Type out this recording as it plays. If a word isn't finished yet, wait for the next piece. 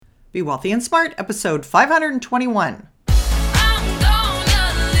Be Wealthy and Smart, episode 521.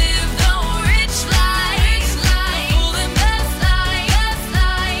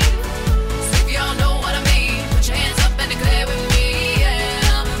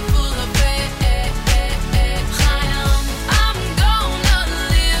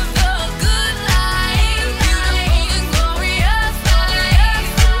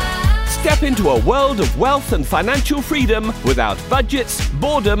 Step into a world of wealth and financial freedom without budgets,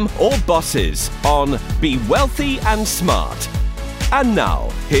 boredom, or bosses on Be Wealthy and Smart. And now,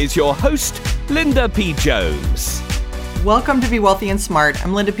 here's your host, Linda P. Jones. Welcome to Be Wealthy and Smart.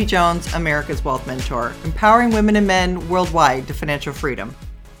 I'm Linda P. Jones, America's Wealth Mentor, empowering women and men worldwide to financial freedom.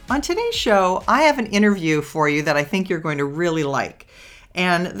 On today's show, I have an interview for you that I think you're going to really like.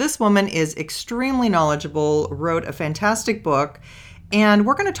 And this woman is extremely knowledgeable, wrote a fantastic book, and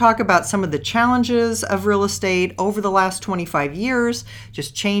we're going to talk about some of the challenges of real estate over the last 25 years,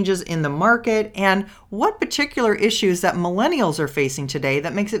 just changes in the market, and what particular issues that millennials are facing today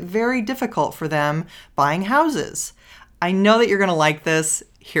that makes it very difficult for them buying houses. I know that you're going to like this.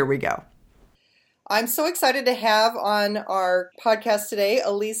 Here we go. I'm so excited to have on our podcast today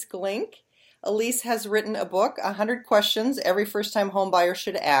Elise Glink. Elise has written a book, 100 Questions Every First-Time Home Buyer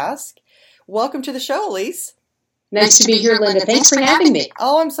Should Ask. Welcome to the show, Elise. Nice to be here, Linda. Thanks for having me.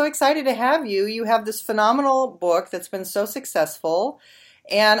 Oh, I'm so excited to have you. You have this phenomenal book that's been so successful.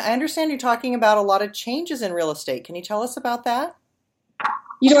 And I understand you're talking about a lot of changes in real estate. Can you tell us about that?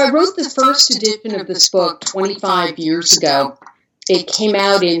 You know, I wrote the first edition of this book 25 years ago. It came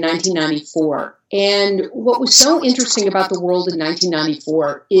out in 1994. And what was so interesting about the world in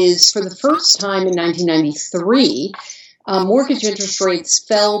 1994 is for the first time in 1993, mortgage interest rates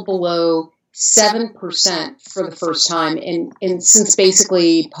fell below 7% for the first time and since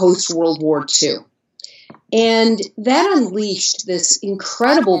basically post-World War II. And that unleashed this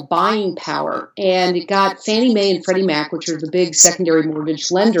incredible buying power, and it got Fannie Mae and Freddie Mac, which are the big secondary mortgage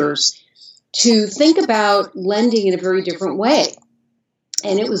lenders, to think about lending in a very different way.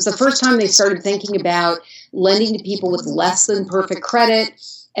 And it was the first time they started thinking about lending to people with less than perfect credit.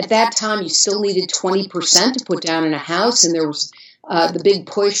 At that time, you still needed 20% to put down in a house, and there was the big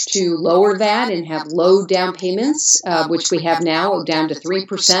push to lower that and have low down payments, which we have now down to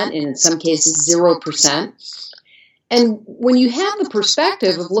 3% and in some cases 0%. And when you have the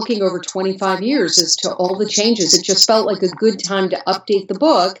perspective of looking over 25 years as to all the changes, it just felt like a good time to update the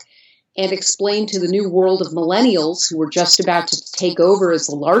book and explain to the new world of millennials who were just about to take over as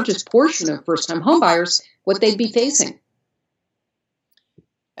the largest portion of first-time homebuyers what they'd be facing.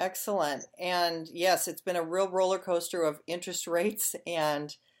 Excellent. And yes, it's been a real roller coaster of interest rates,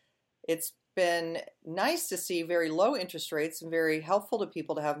 and it's been nice to see very low interest rates and very helpful to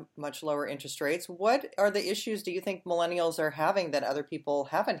people to have much lower interest rates. What are the issues do you think millennials are having that other people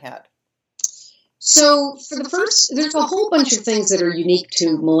haven't had? So for the first, there's a whole bunch of things that are unique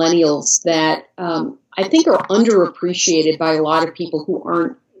to millennials that I think are underappreciated by a lot of people who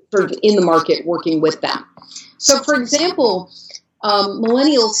aren't sort of in the market working with them. So for example,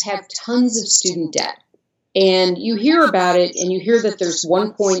 millennials have tons of student debt, and you hear about it, and you hear that there's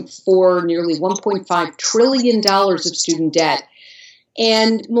 1.4, nearly $1.5 trillion of student debt.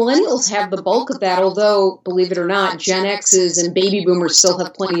 And millennials have the bulk of that, although, believe it or not, Gen X's and baby boomers still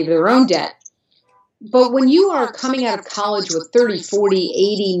have plenty of their own debt. But when you are coming out of college with 30, 40,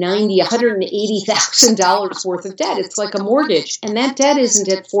 80, 90, $180,000 worth of debt, it's like a mortgage, and that debt isn't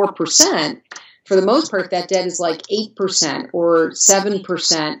at 4%. For the most part, that debt is like 8% or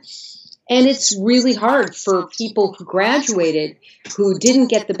 7%. And it's really hard for people who graduated, who didn't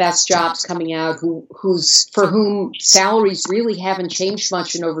get the best jobs coming out, for whom salaries really haven't changed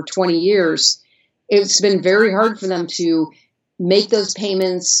much in over 20 years. It's been very hard for them to make those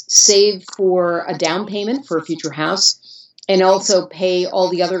payments, save for a down payment for a future house, and also pay all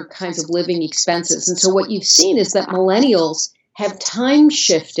the other kinds of living expenses. And so what you've seen is that millennials have time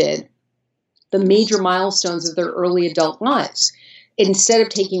shifted the major milestones of their early adult lives. Instead of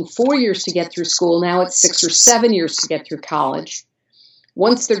taking 4 years to get through school, now it's 6 or 7 years to get through college.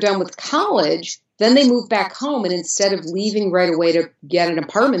 Once they're done with college, then they move back home, and instead of leaving right away to get an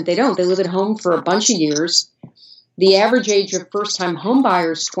apartment, they don't. They live at home for a bunch of years. The average age of first-time home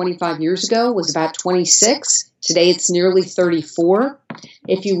buyers 25 years ago was about 26. Today it's nearly 34.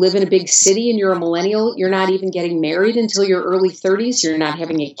 If you live in a big city and you're a millennial, you're not even getting married until your early 30s. You're not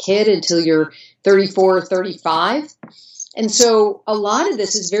having a kid until you're 34 or 35. And so a lot of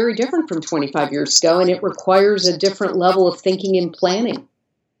this is very different from 25 years ago, and it requires a different level of thinking and planning.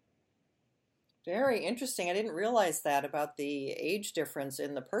 Very interesting. I didn't realize that about the age difference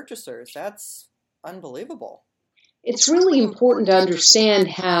in the purchasers. That's unbelievable. it's really important to understand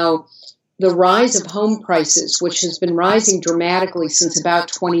how the rise of home prices, which has been rising dramatically since about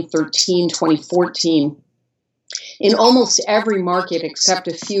 2013, 2014, in almost every market except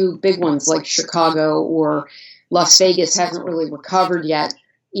a few big ones like Chicago or Las Vegas hasn't really recovered yet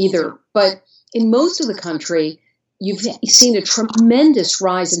either. But in most of the country, you've seen a tremendous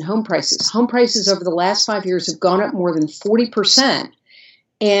rise in home prices. Home prices over the last 5 years have gone up more than 40%,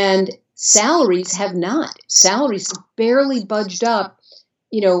 and salaries have not. Salaries have barely budged up,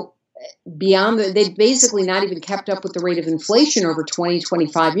 beyond they've basically not even kept up with the rate of inflation over 20,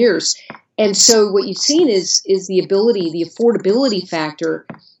 25 years. And so what you've seen is the affordability factor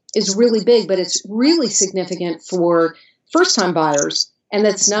is really big, but it's really significant for first-time buyers. And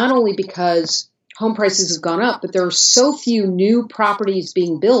that's not only because home prices have gone up, but there are so few new properties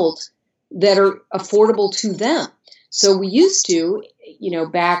being built that are affordable to them. So we used to,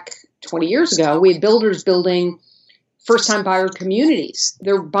 back 20 years ago, we had builders building first-time buyer communities.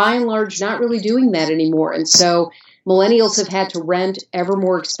 They're by and large not really doing that anymore. And so millennials have had to rent ever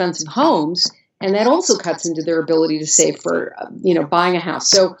more expensive homes, and that also cuts into their ability to save for, buying a house.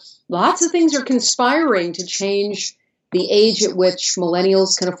 So lots of things are conspiring to change the age at which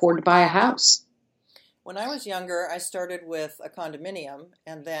millennials can afford to buy a house. When I was younger, I started with a condominium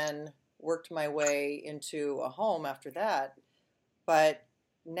and then worked my way into a home after that. But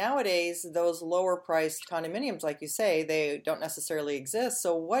nowadays, those lower priced condominiums, like you say, they don't necessarily exist.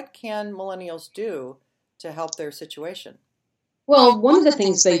 So what can millennials do to help their situation? Well, one of the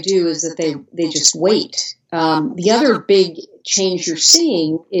things they do is that they just wait. The other big change you're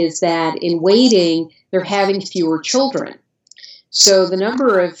seeing is that in waiting, they're having fewer children. So the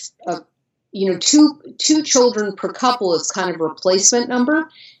number of two children per couple is kind of a replacement number,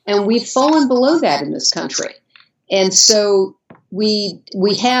 and we've fallen below that in this country. And so we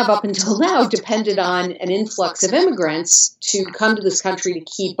have up until now depended on an influx of immigrants to come to this country to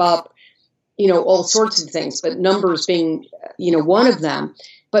keep up, all sorts of things, but numbers being, one of them.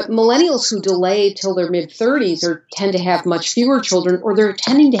 But millennials who delay till their mid-30s tend to have much fewer children, or they're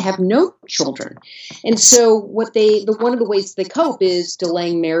tending to have no children. And so one of the ways they cope is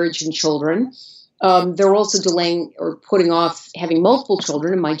delaying marriage and children. They're also delaying or putting off having multiple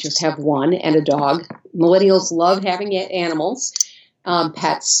children and might just have one and a dog. Millennials love having animals,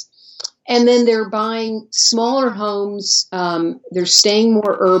 pets. And then they're buying smaller homes. They're staying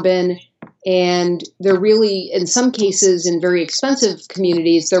more urban. And they're really, in some cases, in very expensive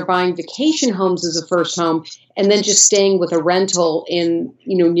communities, they're buying vacation homes as a first home and then just staying with a rental in,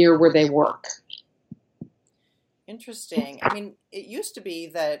 near where they work. Interesting. I mean, it used to be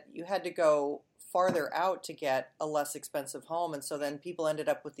that you had to go farther out to get a less expensive home. And so then people ended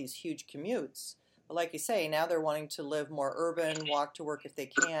up with these huge commutes. But like you say, now they're wanting to live more urban, walk to work if they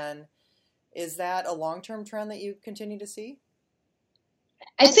can. Is that a long-term trend that you continue to see?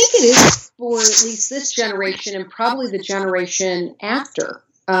 I think it is for at least this generation and probably the generation after.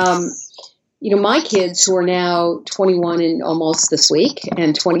 My kids who are now 21 and almost this week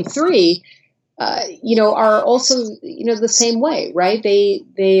and 23, are also, the same way, right?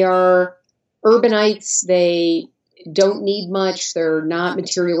 They are urbanites. They don't need much. They're not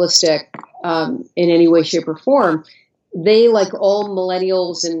materialistic in any way, shape, or form. They, like all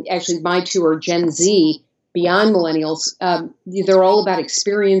millennials, and actually my two are Gen Z, beyond millennials, they're all about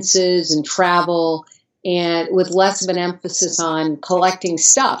experiences and travel, and with less of an emphasis on collecting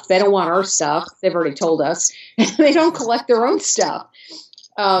stuff. They don't want our stuff. They've already told us. They don't collect their own stuff.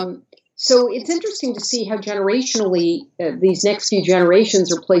 So it's interesting to see how generationally these next few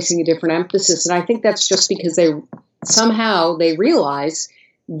generations are placing a different emphasis. And I think that's just because they realize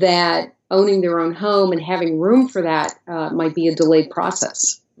that owning their own home and having room for that might be a delayed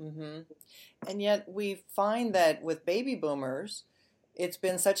process. Mm-hmm. And yet we find that with baby boomers, it's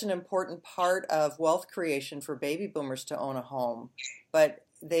been such an important part of wealth creation for baby boomers to own a home. But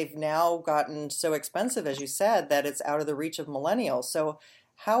they've now gotten so expensive, as you said, that it's out of the reach of millennials. So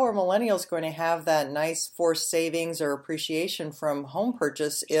how are millennials going to have that nice forced savings or appreciation from home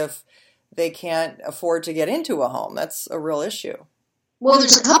purchase if they can't afford to get into a home? That's a real issue. Well,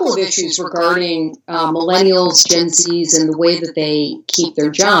 there's a couple of issues regarding millennials, Gen Zs, and the way that they keep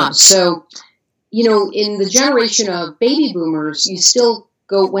their jobs. So, in the generation of baby boomers, you still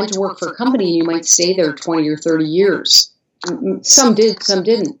went to work for a company and you might stay there 20 or 30 years. Some did, some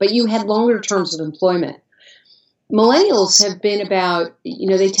didn't, but you had longer terms of employment. Millennials have been about,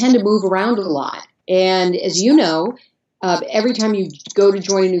 they tend to move around a lot. And as you know, every time you go to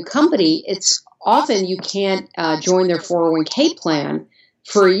join a new company, it's often you can't join their 401k plan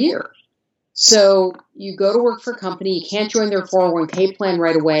for a year. So you go to work for a company, you can't join their 401k plan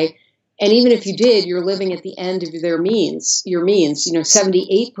right away. And even if you did, you're living at the end of your means.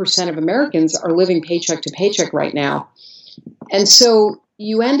 78% of Americans are living paycheck to paycheck right now. And so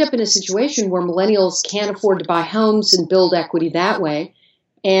you end up in a situation where millennials can't afford to buy homes and build equity that way.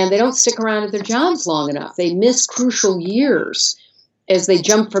 And they don't stick around at their jobs long enough. They miss crucial years as they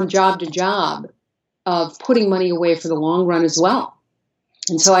jump from job to job of putting money away for the long run as well.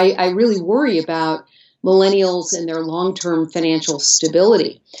 And so I really worry about millennials and their long-term financial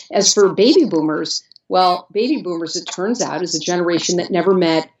stability. As for baby boomers, well, baby boomers, it turns out, is a generation that never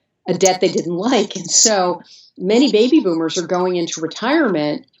met a debt they didn't like. And so many baby boomers are going into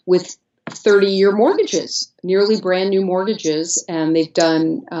retirement with 30-year mortgages, nearly brand new mortgages, and they've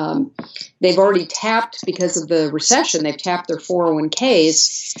already tapped, because of the recession, they've tapped their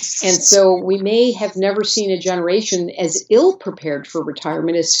 401ks. And so we may have never seen a generation as ill prepared for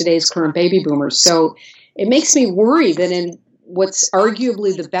retirement as today's current baby boomers. So it makes me worry that in what's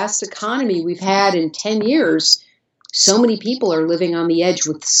arguably the best economy we've had in 10 years, so many people are living on the edge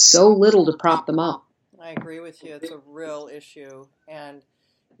with so little to prop them up. I agree with you. It's a real issue. And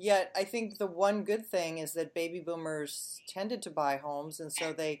yet, I think the one good thing is that baby boomers tended to buy homes, and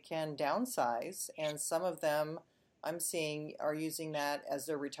so they can downsize. And some of them, I'm seeing, are using that as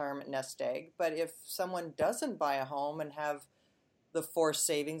their retirement nest egg. But if someone doesn't buy a home and have the forced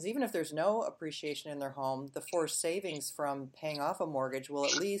savings, even if there's no appreciation in their home, the forced savings from paying off a mortgage will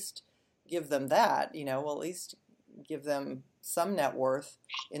at least give them that, will at least give them some net worth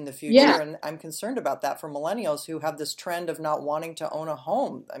in the future. Yeah. And I'm concerned about that for millennials who have this trend of not wanting to own a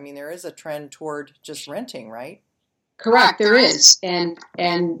home. I mean, there is a trend toward just renting, right? Correct, there is, and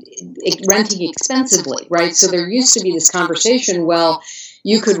renting expensively, right? So there used to be this conversation, well,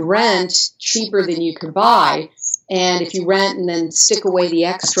 you could rent cheaper than you could buy, and if you rent and then stick away the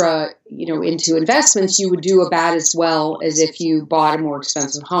extra, into investments, you would do about as well as if you bought a more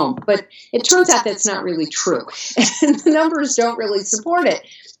expensive home. But it turns out that's not really true, and the numbers don't really support it.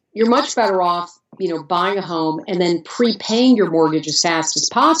 You're much better off, buying a home and then prepaying your mortgage as fast as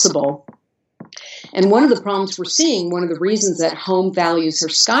possible. And one of the problems we're seeing, one of the reasons that home values are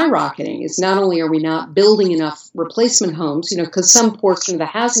skyrocketing, is not only are we not building enough replacement homes, because some portion of the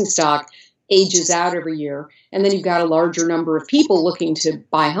housing stock ages out every year, and then you've got a larger number of people looking to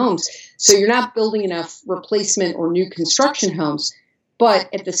buy homes. So you're not building enough replacement or new construction homes. But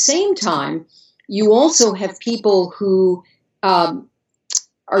at the same time, you also have people who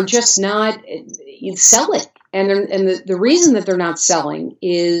are just not selling. And the reason that they're not selling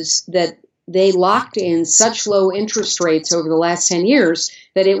is that they locked in such low interest rates over the last 10 years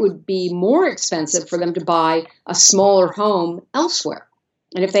that it would be more expensive for them to buy a smaller home elsewhere.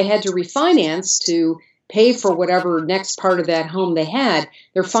 And if they had to refinance to pay for whatever next part of that home they had,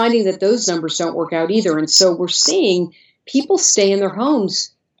 they're finding that those numbers don't work out either. And so we're seeing people stay in their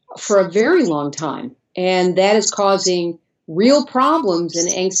homes for a very long time. And that is causing real problems and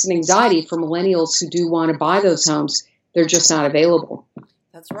angst and anxiety for millennials who do want to buy those homes. They're just not available.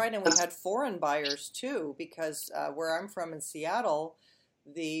 That's right. And we had foreign buyers too, because where I'm from in Seattle,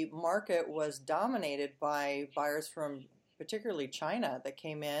 the market was dominated by buyers from particularly China that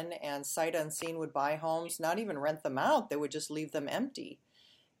came in and sight unseen would buy homes, not even rent them out. They would just leave them empty.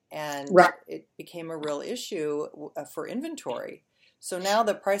 And right. It became a real issue for inventory. So now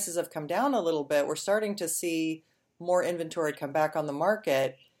that prices have come down a little bit, we're starting to see more inventory come back on the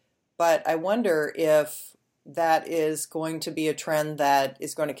market. But I wonder if that is going to be a trend that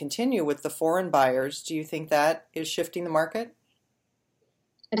is going to continue with the foreign buyers. Do you think that is shifting the market?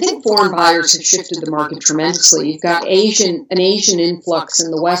 I think foreign buyers have shifted the market tremendously. You've got an Asian influx in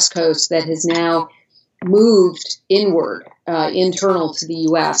the West Coast that has now moved inward, internal to the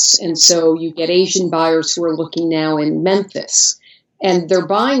U.S. And so you get Asian buyers who are looking now in Memphis, and they're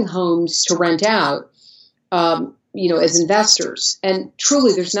buying homes to rent out, as investors. And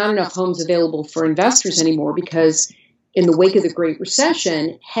truly, there's not enough homes available for investors anymore because in the wake of the Great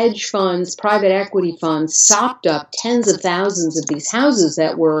Recession, hedge funds, private equity funds sopped up tens of thousands of these houses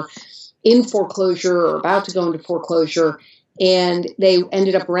that were in foreclosure or about to go into foreclosure, and they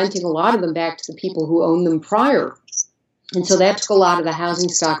ended up renting a lot of them back to the people who owned them prior. And so that took a lot of the housing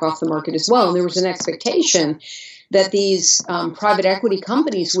stock off the market as well. And there was an expectation that these private equity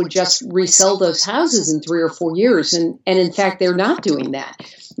companies would just resell those houses in 3 or 4 years. And in fact, they're not doing that.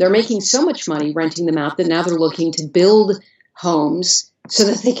 They're making so much money renting them out that now they're looking to build homes so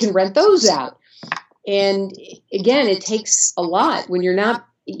that they can rent those out. And again, it takes a lot when you're not,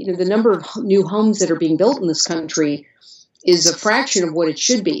 the number of new homes that are being built in this country is a fraction of what it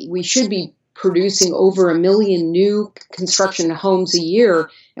should be. We should be producing over 1 million new construction homes a year,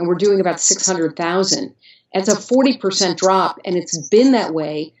 and we're doing about 600,000. That's a 40% drop, and it's been that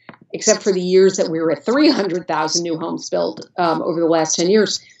way except for the years that we were at 300,000 new homes built over the last 10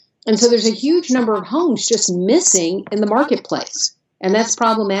 years. And so there's a huge number of homes just missing in the marketplace. And that's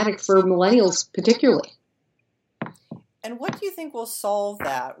problematic for millennials particularly. And what do you think will solve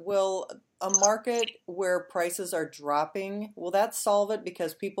that? Will a market where prices are dropping, will that solve it?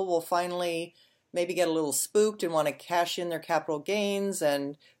 Because people will finally maybe get a little spooked and want to cash in their capital gains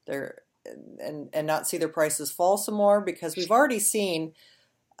and not see their prices fall some more? Because we've already seen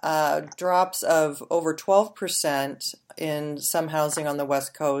drops of over 12% in some housing on the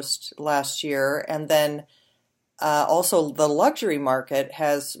West Coast last year. And then also the luxury market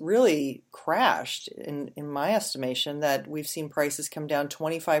has really crashed in my estimation, that we've seen prices come down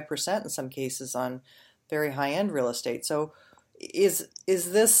 25% in some cases on very high-end real estate. So is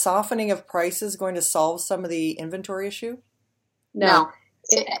this softening of prices going to solve some of the inventory issue? No.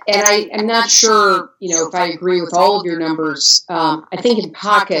 And I'm not sure, if I agree with all of your numbers. I think in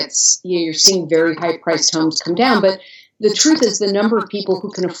pockets, you're seeing very high-priced homes come down. But the truth is the number of people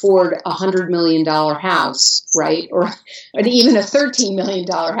who can afford a $100 million house, right, or even a $13 million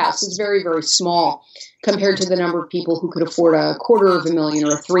house is very, very small compared to the number of people who could afford a $250,000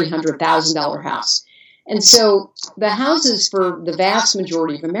 or a $300,000 house. And so the houses for the vast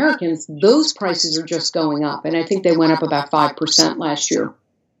majority of Americans, those prices are just going up. And I think they went up about 5% last year.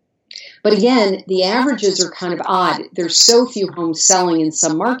 But again, the averages are kind of odd. There's so few homes selling in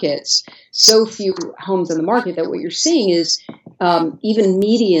some markets, so few homes on the market, that what you're seeing is even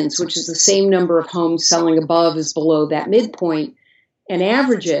medians, which is the same number of homes selling above as below that midpoint, and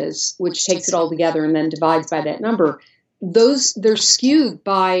averages, which takes it all together and then divides by that number, they're skewed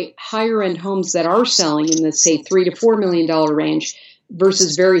by higher end homes that are selling in the, say, $3 to $4 million range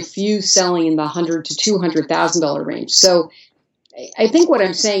versus very few selling in the $100,000 to $200,000 range. So I think what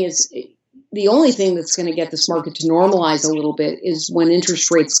I'm saying is the only thing that's going to get this market to normalize a little bit is when interest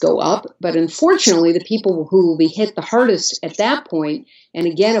rates go up. But unfortunately, the people who will be hit the hardest at that point, and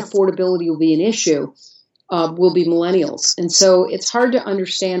again, affordability will be an issue, will be millennials. And so it's hard to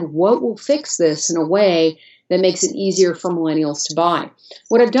understand what will fix this in a way that makes it easier for millennials to buy.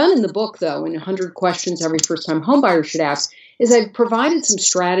 What I've done in the book, though, in 100 Questions Every First-Time Homebuyer Should Ask, is I've provided some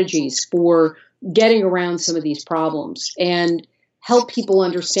strategies for getting around some of these problems and help people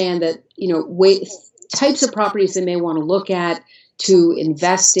understand that, types of properties they may want to look at to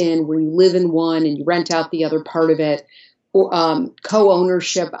invest in, where you live in one and you rent out the other part of it, or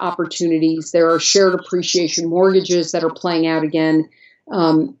co-ownership opportunities. There are shared appreciation mortgages that are playing out again.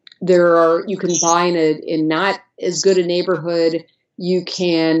 You can buy in not as good a neighborhood. You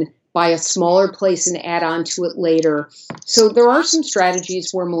can buy a smaller place and add on to it later. So there are some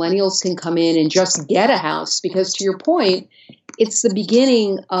strategies where millennials can come in and just get a house, because to your point, it's the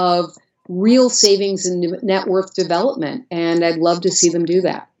beginning of real savings and net worth development. And I'd love to see them do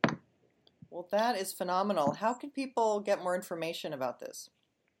that. Well, that is phenomenal. How can people get more information about this?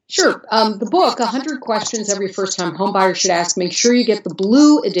 Sure. The book, 100 Questions Every First-Time Homebuyer Should Ask, make sure you get the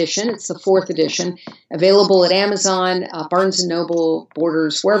blue edition. It's the 4th edition, available at Amazon, Barnes & Noble,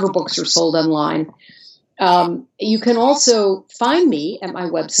 Borders, wherever books are sold online. You can also find me at my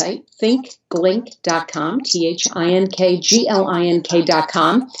website, thinkglink.com,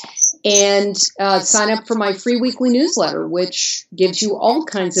 thinkglink.com, and sign up for my free weekly newsletter, which gives you all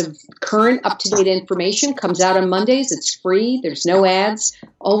kinds of current, up-to-date information. Comes out on Mondays. It's free. There's no ads.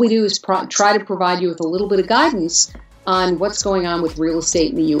 All we do is try to provide you with a little bit of guidance on what's going on with real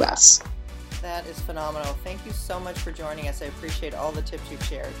estate in the U.S. That is phenomenal. Thank you so much for joining us. I appreciate all the tips you've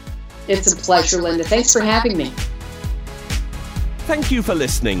shared. It's a pleasure, Linda. Thanks for having me. Thank you for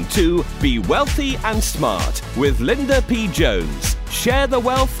listening to Be Wealthy and Smart with Linda P. Jones. Share the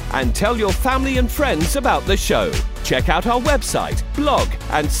wealth and tell your family and friends about the show. Check out our website, blog,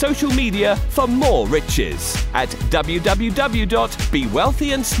 and social media for more riches at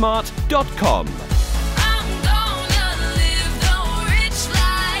www.bewealthyandsmart.com.